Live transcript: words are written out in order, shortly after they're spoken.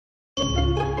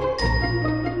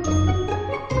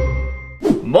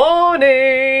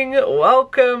Morning!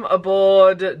 Welcome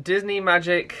aboard Disney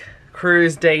Magic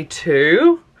Cruise Day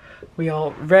 2. We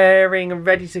are raring and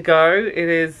ready to go. It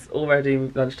is already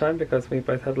lunchtime because we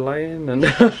both had a lie-in and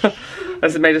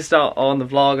as it made us start on the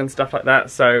vlog and stuff like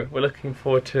that, so we're looking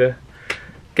forward to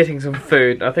getting some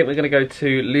food. I think we're going to go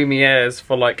to Lumiere's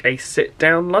for like a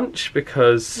sit-down lunch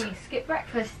because we skip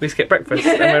breakfast. We skip breakfast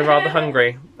and we're rather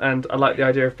hungry, and I like the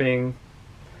idea of being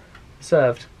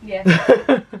served.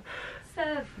 Yeah.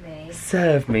 Serve me.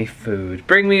 Serve me food.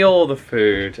 Bring me all the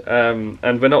food. And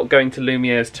we're not going to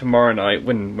Lumiere's tomorrow night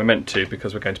when we're meant to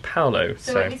because we're going to Palo.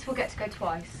 So at least we'll get to go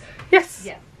twice. Yes.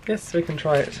 Yeah. Yes, we can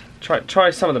try it. Try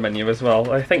some of the menu as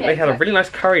well. I think they had a really nice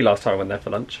curry last time I went there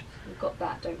for lunch. We've got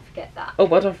that. Don't forget that. Oh,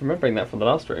 well done for remembering that from the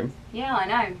last room. Yeah, I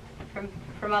know.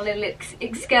 From our little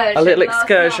excursion. A little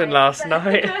excursion last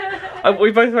night. We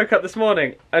both woke up this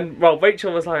morning, and well,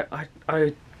 Rachel was like,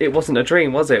 it wasn't a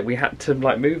dream, was it? We had to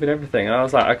like move and everything. And I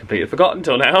was like, I completely forgot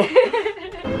until now. They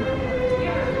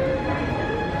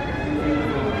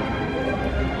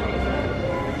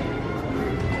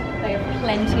have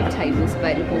plenty of tables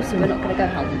available, so we're not going to go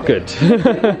hungry. Good.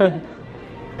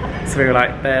 So we were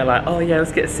like, they're like, oh yeah,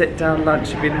 let's get a sit-down lunch.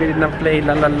 It'd be really lovely,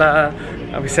 la la la.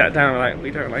 And we sat down and we're like, we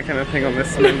don't like anything on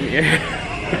this menu.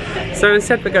 So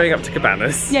instead we're going up to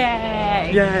Cabanas.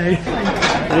 Yay! Yay!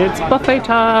 It's buffet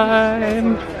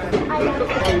time!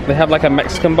 They have like a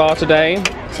Mexican bar today.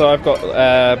 So I've got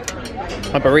a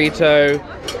burrito,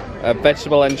 a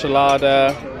vegetable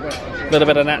enchilada, a little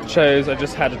bit of nachos. I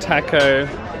just had a taco.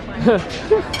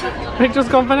 They've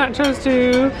just gone for nachos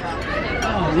too.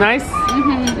 Nice?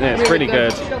 Yeah, it's really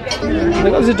good.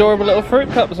 They've got these adorable little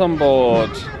fruit cups on board.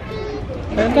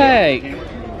 And they.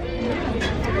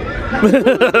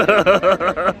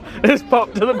 It's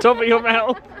popped to the top of your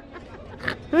mouth.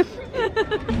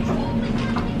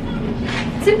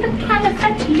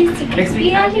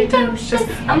 Supercalifragilisticexpialidocious.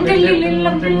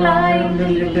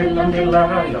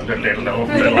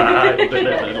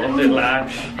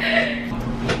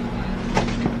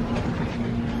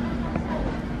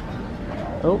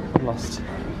 Oh, I'm lost.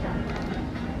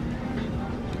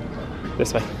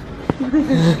 This way.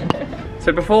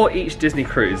 So before each Disney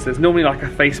cruise, there's normally like a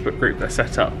Facebook group that's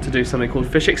set up to do something called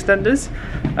Fish Extenders,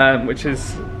 which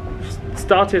is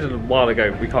started a while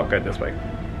ago. We can't go this way.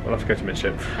 We'll have to go to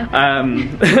midship.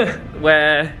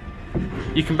 Where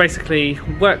you can basically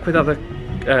work with other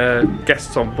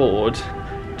guests on board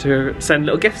to send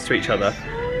little gifts to each other.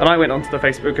 And I went onto the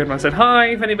Facebook group and I said,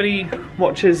 hi, if anybody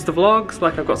watches the vlogs,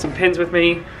 like I've got some pins with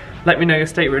me, let me know your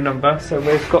stateroom number. So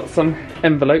we've got some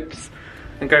envelopes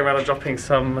and going around and dropping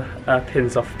some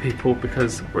pins off for people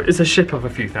because it's a ship of a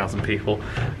few thousand people.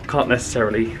 Can't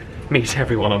necessarily meet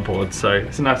everyone on board, so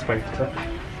it's a nice way to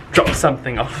drop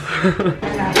something off.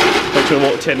 Rachel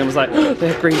walked in and was like, oh, they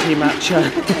have green tea matcha.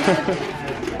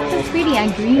 It's really a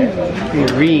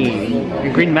green.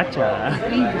 Green matcha.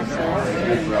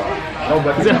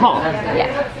 Is it hot?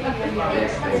 Yeah.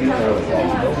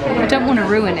 I don't want to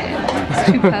ruin it. It's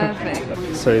too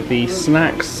perfect. So the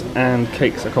snacks and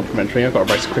cakes are complimentary. I've got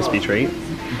a Rice Krispie treat.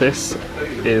 This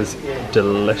is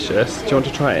delicious. Do you want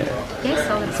to try it? Yes,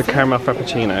 I'll It's a caramel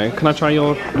frappuccino. Can I try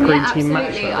your green tea matcha?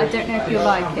 Absolutely. I don't know if you'll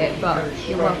like it, but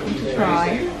you're welcome to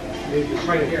try.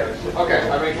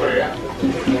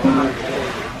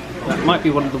 That might be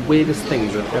one of the weirdest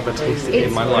things I've ever tasted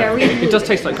in my life. It does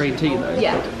taste like green tea though.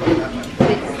 Yeah.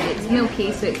 It's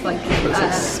milky, so it's like It's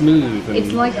like smooth. And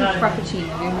it's like a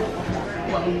frappuccino.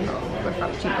 Well, not a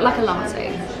frappuccino, like a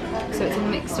latte. So it's a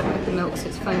mixture with the milk, so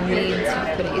it's foamy and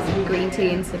stuff, but it is green tea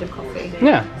instead of coffee.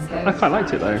 yeah, So I quite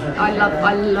liked it though. I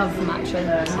love matcha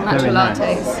Very nice.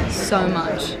 lattes so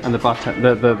much. And the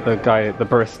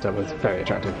barista was very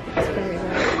attractive. It's very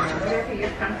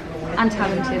and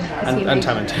talented. And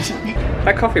talented.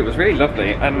 That coffee was really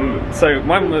lovely. And so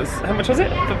mine was, how much was it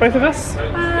for both of us?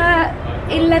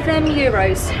 11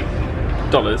 euros.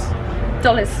 Dollars.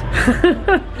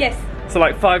 Yes. So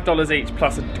like $5 each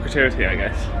plus a gratuity, I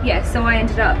guess. Yeah, so I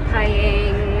ended up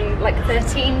paying like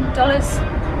 $13. Well,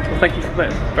 thank you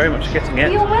very much for getting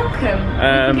it. You're welcome. You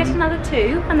can get another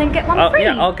 2 and then get one free.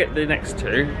 Yeah, I'll get the next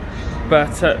 2.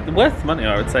 But worth money,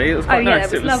 I would say. It was quite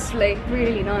nice. It was lovely.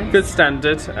 Really nice. Good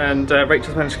standard, and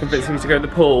Rachel's managed to convince me to go to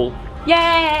the pool.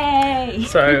 Yay!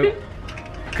 So,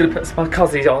 gonna put some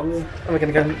cozies on, and we're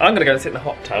gonna go. I'm gonna go and sit in the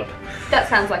hot tub. That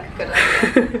sounds like a good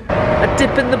idea. A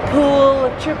dip in the pool, a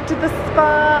trip to the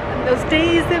spa, and those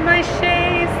days in my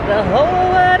shades, the whole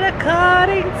world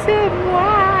according to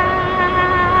moi.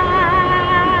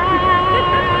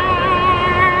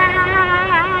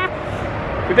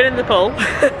 We've been in the pool.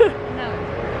 No.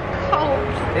 Cold.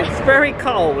 It's very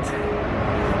cold.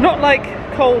 Not like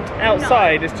cold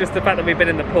outside, it's just the fact that we've been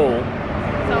in the pool.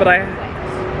 So But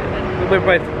we're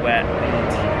both wet.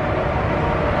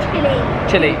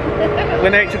 Chilly.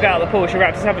 When Rachel got out of the pool, she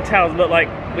wrapped herself in towels. Looked like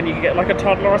when you get like a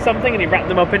toddler or something and you wrap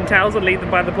them up in towels and leave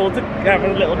them by the pool to have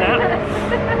a little nap.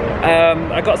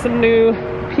 I got some new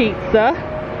pizza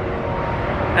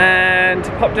and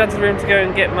popped down to the room to go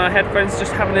and get my headphones,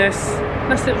 just having this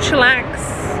nice little chillax.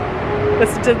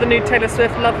 Listen to the new Taylor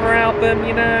Swift Lover album,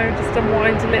 you know, just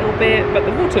unwind a little bit. But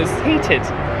the water's heated,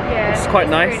 which is quite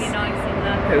nice. Really nice in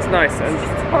there. It was nice. It's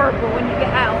just horrible when you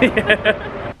get out.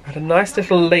 Yeah. Had a nice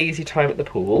little lazy time at the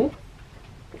pool.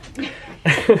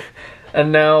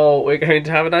 And now we're going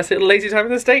to have a nice little lazy time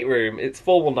in the stateroom. It's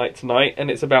formal night tonight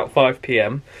and it's about 5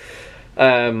 PM. So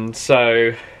I'm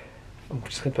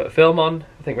just going to put a film on.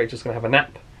 I think Rachel's going to have a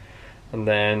nap. And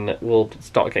then we'll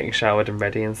start getting showered and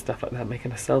ready and stuff like that,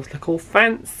 making ourselves look all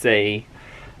fancy.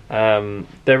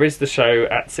 There is the show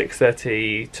at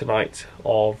 6:30 tonight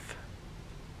of,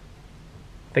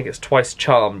 I think it's Twice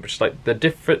Charmed, which is like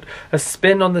a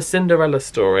spin on the Cinderella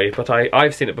story, but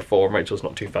I've seen it before and Rachel's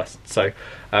not too fussed, so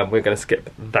we're going to skip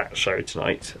that show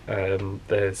tonight.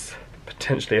 There's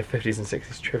potentially a 50s and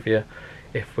 60s trivia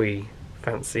if we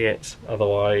fancy it,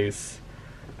 otherwise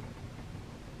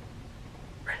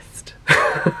rest.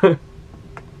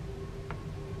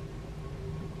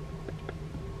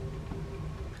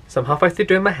 So I'm halfway through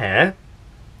doing my hair.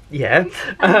 Yeah.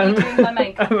 And doing my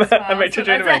makeup as well. And Rachel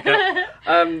doing the makeup.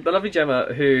 The lovely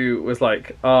Gemma, who was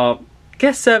like our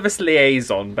guest service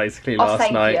liaison basically last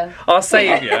night. Our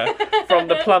saviour from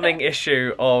the plumbing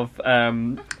issue of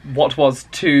what was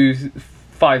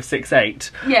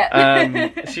 2568. Yeah.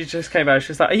 She just came out, she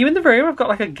was like, "Are you in the room? I've got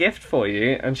like a gift for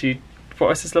you." And she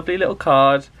brought us this lovely little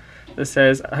card that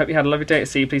says, "I hope you had a lovely day at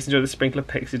sea. Please enjoy the sprinkle of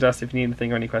pixie dust. If you need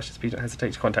anything or any questions, please don't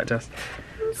hesitate to contact us."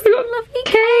 We got lovely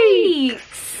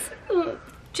cakes.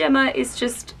 Gemma is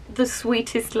just the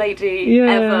sweetest lady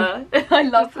ever. I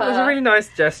love her. It was a really nice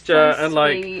gesture, So and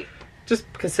like sweet. just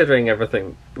considering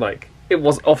everything, like it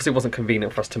wasn't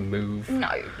convenient for us to move. No,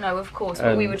 of course.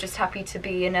 But we were just happy to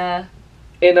be in a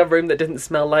room that didn't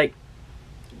smell like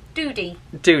doody.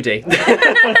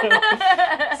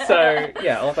 So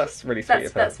yeah, that's really sweet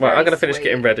of her. That's Right, I'm very gonna finish sweet.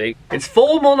 getting ready. It's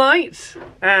formal night,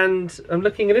 and I'm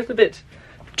looking a little bit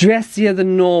dressier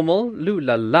than normal. Loo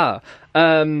la la.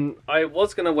 I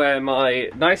was going to wear my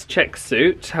nice check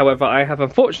suit, however I have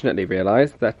unfortunately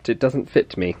realised that it doesn't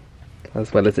fit me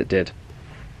as well as it did.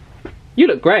 You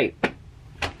look great.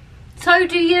 So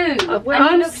do you.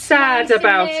 I'm sad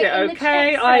about it,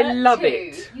 okay? I love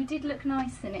it. You did look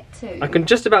nice in it too. I can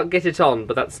just about get it on,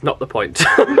 but that's not the point.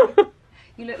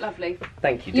 You look lovely.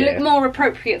 Thank you, You dear. look more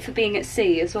appropriate for being at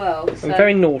sea as well. So. I'm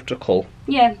very nautical.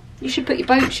 Yeah, you should put your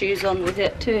boat shoes on with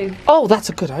it too. Oh, that's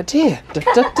a good idea. Da,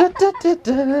 da, da, da, da,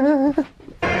 da.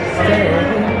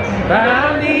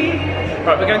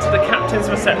 Right, we're going to the captain's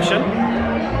reception.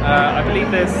 I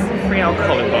believe there's free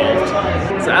alcohol involved.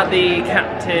 So at the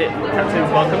captain's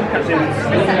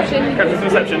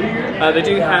reception, they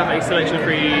do have a selection of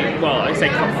free, well, I say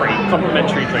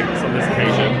complimentary drinks on this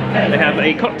occasion. They have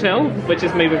a cocktail, which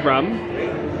is made with rum.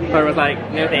 I was like,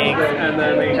 no thanks. And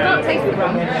then they have... Can't taste the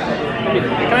rum. Can I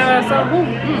have a sample?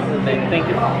 Thank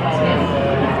you.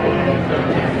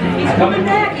 He's coming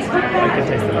back, he's coming back. I can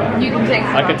taste the rum. You can taste the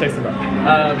rum. I can taste the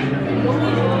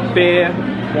rum. Beer,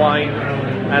 wine,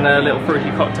 and a little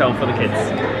fruity cocktail for the kids.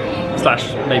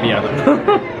 Slash, maybe Adam.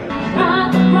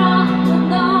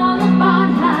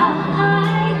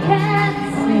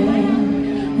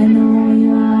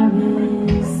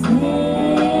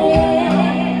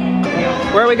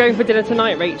 Where are we going for dinner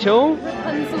tonight, Rachel?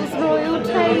 Rapunzel's royal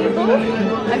table.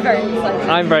 I'm very excited.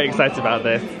 I'm very excited about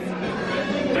this.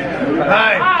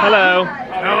 Hi. Hello.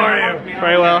 How are you?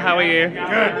 Very well, how are you?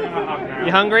 Good.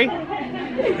 You hungry?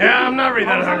 Yeah, I'm not really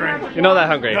that hungry. You're not that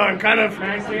hungry? No, I'm kind of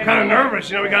nervous.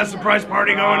 You know, we got a surprise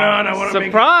party going on. I want to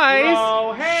Surprise!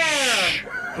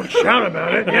 Don't shout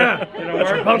about it. Yeah.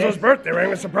 It's Rapunzel's birthday. We're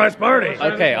having a surprise party.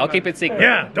 Okay, I'll keep it secret.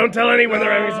 Yeah. Don't tell anyone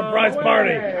they're having a surprise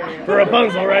party for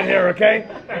Rapunzel right here. Okay?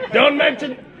 Don't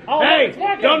mention. Hey!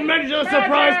 Don't mention the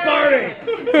surprise party.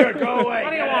 Here, go away.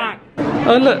 What do you want?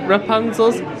 Oh look,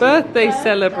 Rapunzel's birthday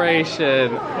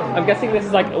celebration. I'm guessing this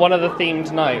is like one of the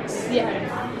themed nights.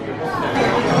 Yeah.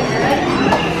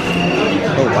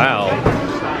 Oh wow.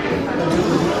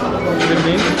 Good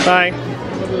evening. Bye.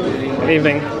 Good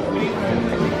evening.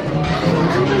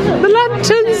 The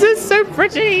lanterns are so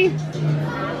pretty.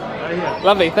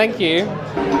 Lovely, thank you.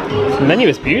 The menu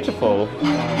is beautiful.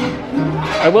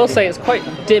 I will say it's quite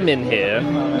dim in here.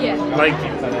 Yeah. Like,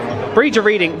 bring your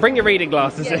reading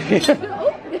glasses in.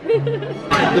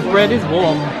 The bread is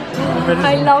warm.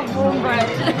 I love warm bread.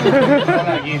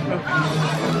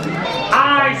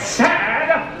 I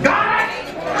said, got it?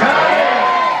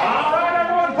 All right,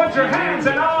 everyone, put your hands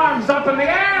and arms up in the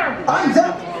air. Arms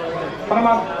up. Put them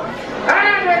up.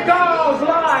 And it goes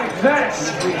like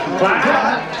this.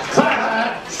 Clap,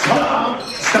 clap, stomp,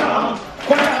 stomp,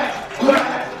 quack,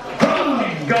 quack.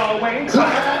 Keep going,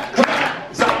 clap,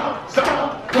 clap, stomp,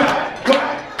 stomp, quack,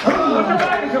 quack. Put your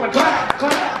back into it, clap,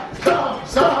 clap, stomp,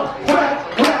 stomp,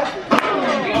 quack, quack.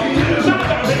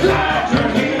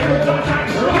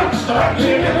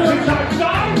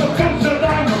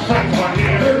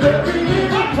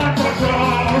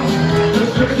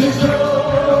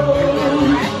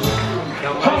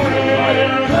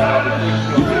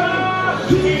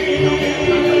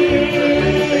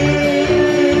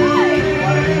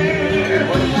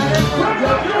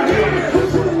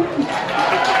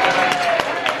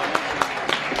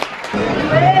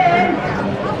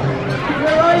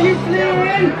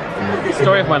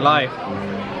 Story of my life.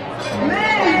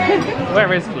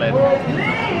 Where is Flynn?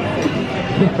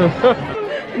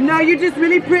 No, you're just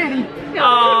really pretty.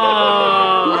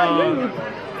 Oh.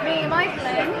 Me, am I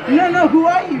Flynn? No, who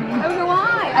are you? Oh, who am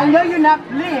I? I know you're not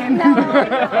Flynn. No.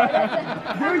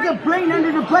 There's a brain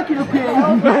under the bucket, okay?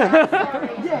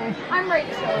 Yeah. I'm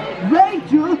Rachel.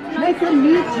 Rachel, nice to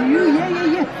meet you.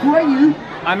 Yeah. Who are you?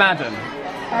 I'm Adam.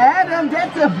 Adam,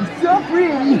 that's so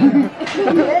pretty.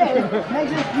 Yeah, nice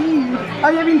to see you.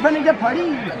 Are you having fun at the party?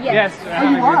 Yes. Oh,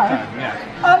 you are? Yeah.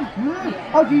 Oh, good.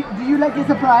 Oh, do you like the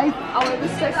surprise? Oh, it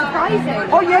was so surprising.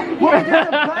 Oh, yeah. What was the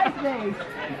surprise thing?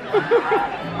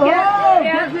 Oh,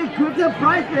 Yeah. that's a good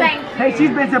surprise thing. Thank you. Hey,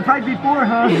 she's been surprised before,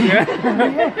 huh?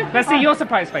 Yeah. Let's see your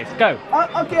surprise face. Go. Oh,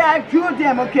 okay, I have two of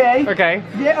them, okay? Okay.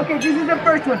 Yeah, okay, this is the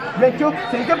first one. Rachel,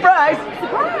 say surprise.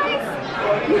 Surprise!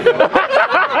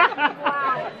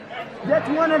 That's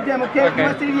one of them, okay? Okay. You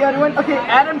want to say the other one? Okay,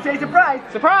 Adam, say surprise.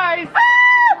 Surprise!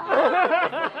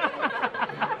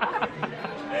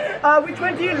 Which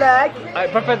one do you like? I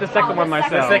prefer the second one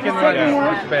myself. The second one, Second one?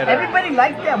 much better. Everybody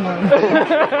likes that one.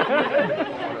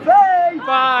 Bye.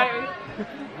 Bye.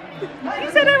 You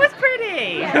said I was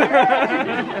pretty.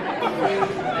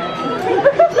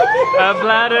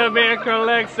 Vladimir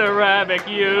collects ceramic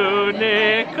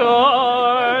unicorns.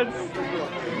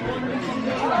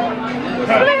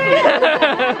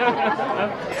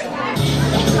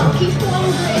 Keep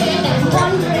wondering and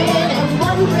wondering and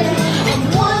wondering and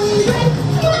wondering,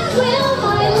 when will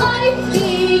my life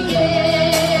begin?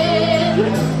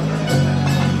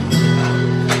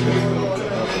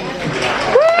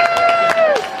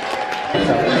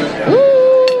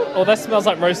 Oh, that smells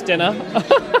like roast dinner. What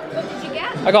did you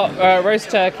get? I got roast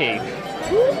turkey.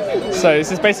 So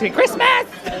this is basically Christmas.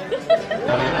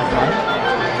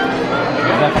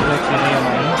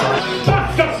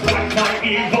 That's just like my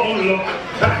evil look,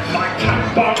 and my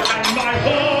temper and my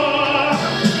horse.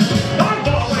 I've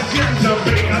always yearned to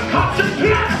be a constant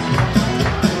threat.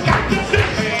 Can't you see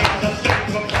me as a step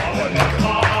before in the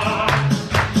car?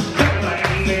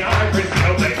 Tickling the ivory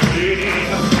snow they clean.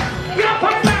 Your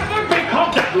person would be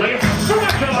called deadly,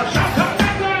 Dracula shall come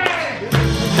deadly.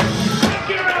 Pick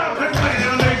you up and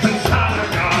win, they can start a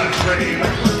God's dream.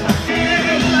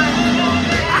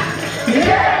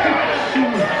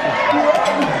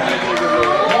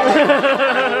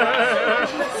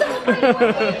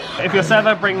 If your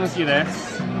server brings you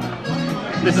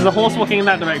this is a horse walking in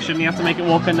that direction, you have to make it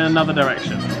walk in another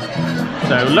direction.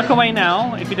 So look away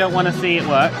now if you don't want to see it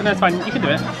work. No, it's fine, you can do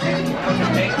it.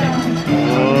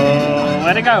 Whoa,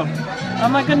 where'd it go? Oh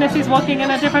my goodness, he's walking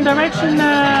in a different direction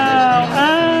now.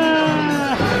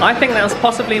 Ah. I think that was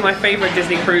possibly my favourite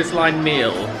Disney Cruise Line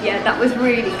meal Yeah, that was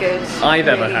really good. I've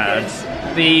ever Really had.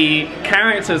 good. The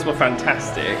characters were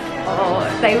fantastic. Oh,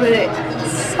 they were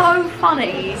so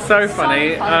funny. So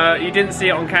funny. You didn't see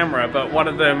it on camera, but one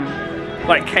of them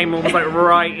like came and was like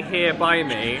right here by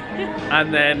me,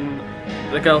 and then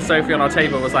the girl Sophie on our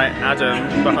table was like,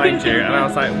 Adam, behind you, and I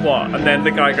was like, what? And then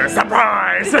the guy goes,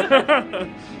 surprise!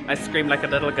 I screamed like a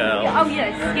little girl. Oh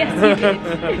yes,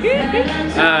 you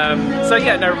did. So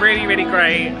yeah, no, really, really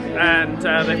great, and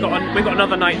we've got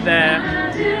another night there.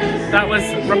 That was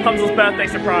Rapunzel's birthday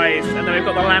surprise, and then we've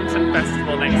got the Lantern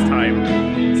Festival next time.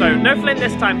 So no Flynn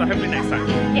this time, but hopefully next time.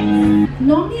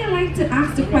 Normally I like to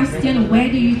ask the question, where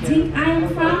do you think I am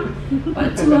from?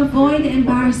 But to avoid the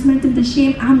embarrassment and the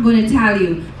shame, I'm going to tell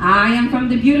you. I am from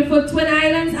the beautiful Twin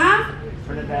Islands of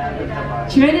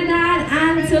Trinidad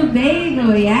and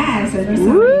Tobago, yes. And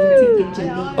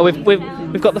Oh,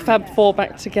 we've got the Fab Four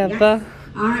back together.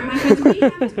 All right, my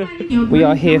friends, We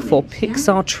are here for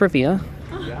Pixar trivia.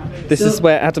 This is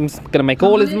where Adam's gonna make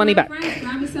all his money back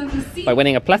by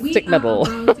winning a plastic medal.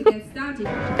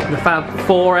 The Fab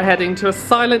Four are heading to a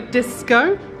silent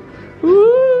disco.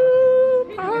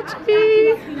 Woo!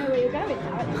 Party!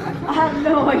 I have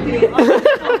no idea.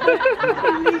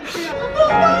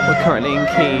 We're currently in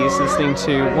Keys listening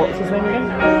to, what's his name again?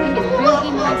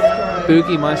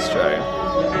 Boogie Maestro.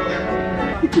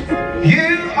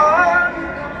 You are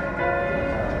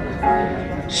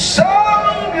so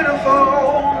beautiful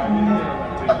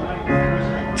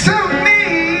to me.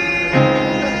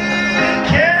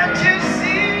 Can't you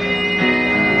see?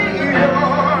 You're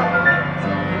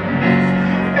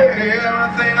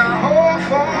everything I hope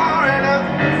for and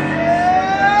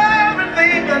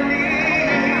everything I need.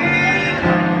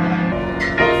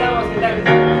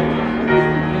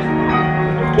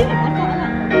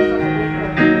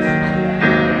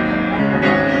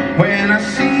 When I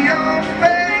see your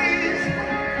face,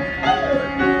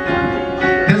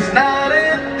 there's not a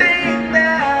thing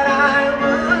that I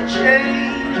would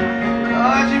change.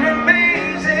 'Cause you're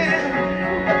amazing,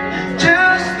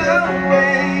 just the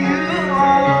way you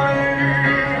are.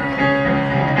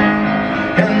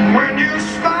 And when you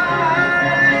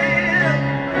smile,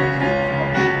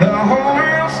 the whole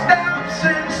world stops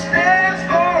and stares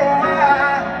for a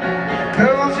while.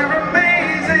 'Cause you're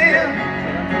amazing,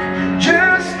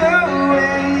 just the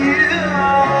way you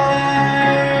are.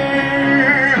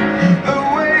 The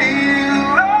way you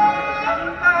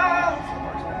love,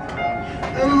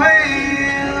 the way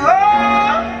you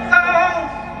love.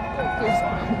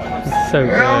 So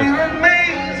Girl, good. you're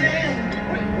amazing,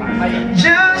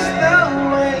 just the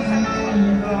way you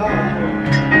are.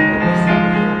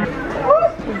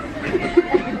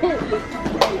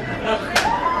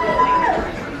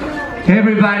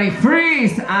 Everybody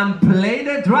freeze and play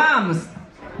the drums.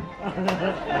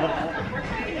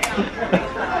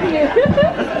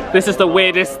 This is the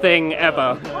weirdest thing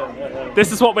ever.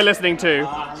 This is what we're listening to.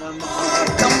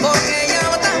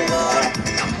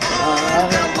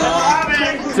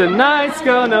 Tonight's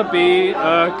gonna be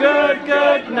a good,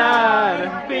 good night.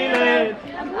 I'm feeling.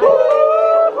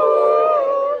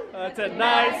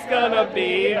 Tonight's gonna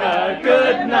be a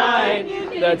good night.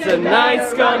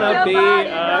 Tonight's gonna be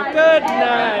a good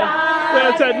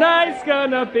night. Tonight's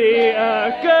gonna be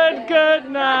a good, good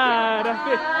night.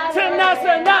 Tonight's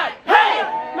the night. Hey,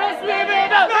 let's live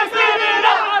it up. Let's live it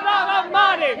up. I'm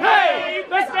money. Hey,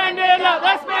 let's spend it up.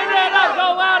 Let's spend it up.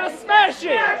 Go out and smash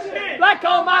it. Like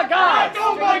oh my God.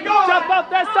 Jump off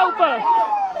that sofa.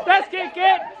 Let's kick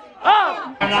it.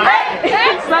 Up!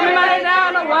 Slam me money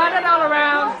down and wind it all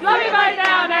around. Slam me money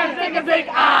down and zig a zig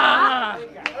ah!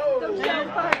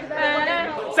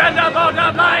 Send a bolt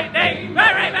of lightning,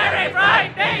 very, very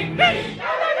frightening. Making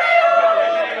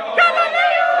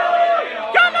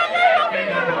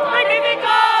me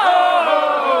go!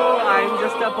 I'm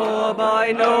just a poor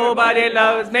boy, nobody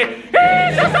loves me.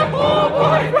 He's just a poor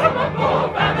boy from a poor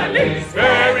family,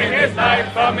 sparing his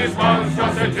life from his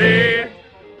monstrosity.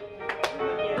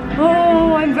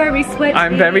 Oh, I'm very sweaty.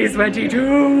 I'm very sweaty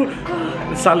too.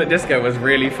 The silent disco was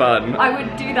really fun. I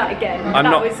would do that again. I'm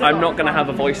not going to have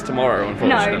a voice tomorrow,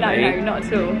 unfortunately. No, not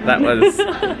at all. That was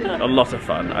a lot of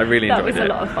fun. I really enjoyed it. That was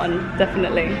a lot of fun,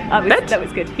 definitely. That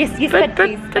was good. Yes, bed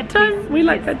please. Bedtime. We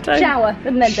like bedtime. Shower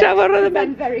and then bed. Shower and then bed.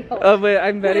 I'm very hot. Oh,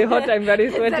 I'm very hot. I'm very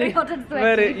sweaty. Very hot and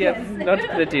sweaty. Yes,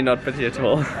 not pretty at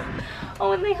all.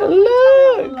 Oh, and they have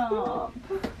Look,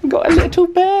 got a little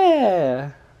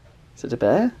bear. Is it a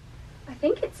bear? I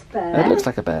think it's bear. It looks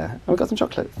like a bear. Oh, we got some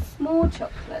chocolates. More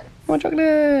chocolate. More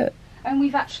chocolate. And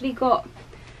we've actually got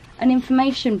an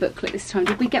information booklet this time.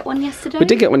 Did we get one yesterday? We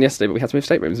did get one yesterday, but we had to move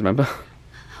staterooms, remember?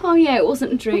 Oh yeah, it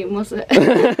wasn't a dream, was it?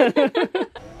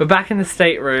 We're back in the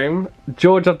stateroom.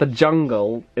 George of the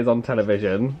Jungle is on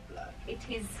television. It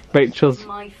is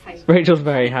my favourite. Rachel's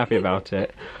very happy about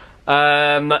it.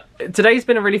 Today's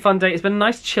been a really fun day. It's been a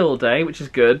nice chill day, which is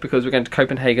good because we're going to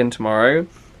Copenhagen tomorrow.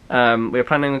 We're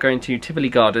planning on going to Tivoli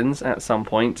Gardens at some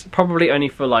point, probably only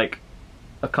for like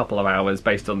a couple of hours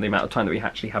based on the amount of time that we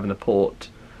actually have in the port.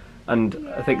 And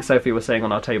yeah. I think Sophie was saying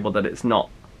on our table that it's not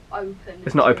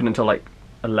open until like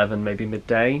 11, maybe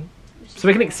midday. So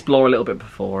we can explore a little bit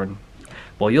before, and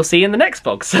well, you'll see in the next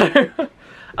vlog. So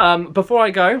before I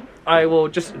go, I will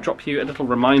just drop you a little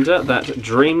reminder that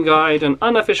Dream Guide, an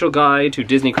unofficial guide to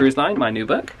Disney Cruise Line, my new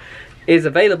book, is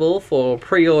available for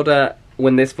pre-order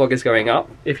when this vlog is going up.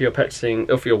 If you're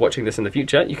watching this in the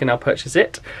future, you can now purchase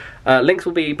it. Links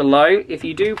will be below. If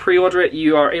you do pre-order it,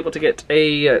 you are able to get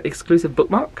a exclusive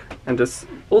bookmark, and just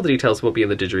all the details will be in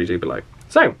the didgeridoo below.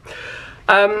 So,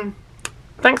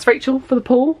 thanks Rachel for the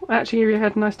pool. Actually, you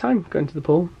had a nice time going to the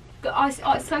pool.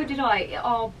 So did I.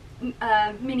 Our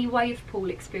mini wave pool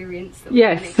experience. That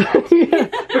Yes.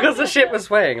 Because the ship was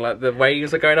swaying, like the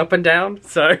waves are going up and down.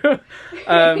 So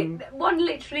one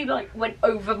literally like went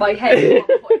over my head at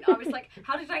one point. I was like,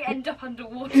 how did I end up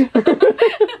underwater?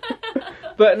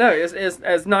 But no, it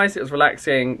was nice. It was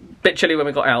relaxing. Bit chilly when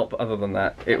we got out, but other than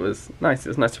that, it was nice. It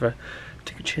was nice to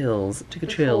take a chill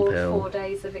pill. 4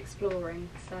 days of exploring.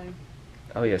 So.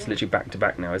 Oh yes, literally back to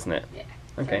back now, isn't it? Yeah.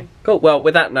 Okay, cool. Well,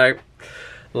 with that note,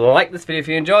 like this video if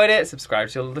you enjoyed it. Subscribe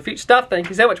to all the future stuff. Thank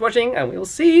you so much for watching, and we will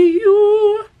see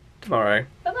you tomorrow.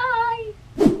 Bye bye.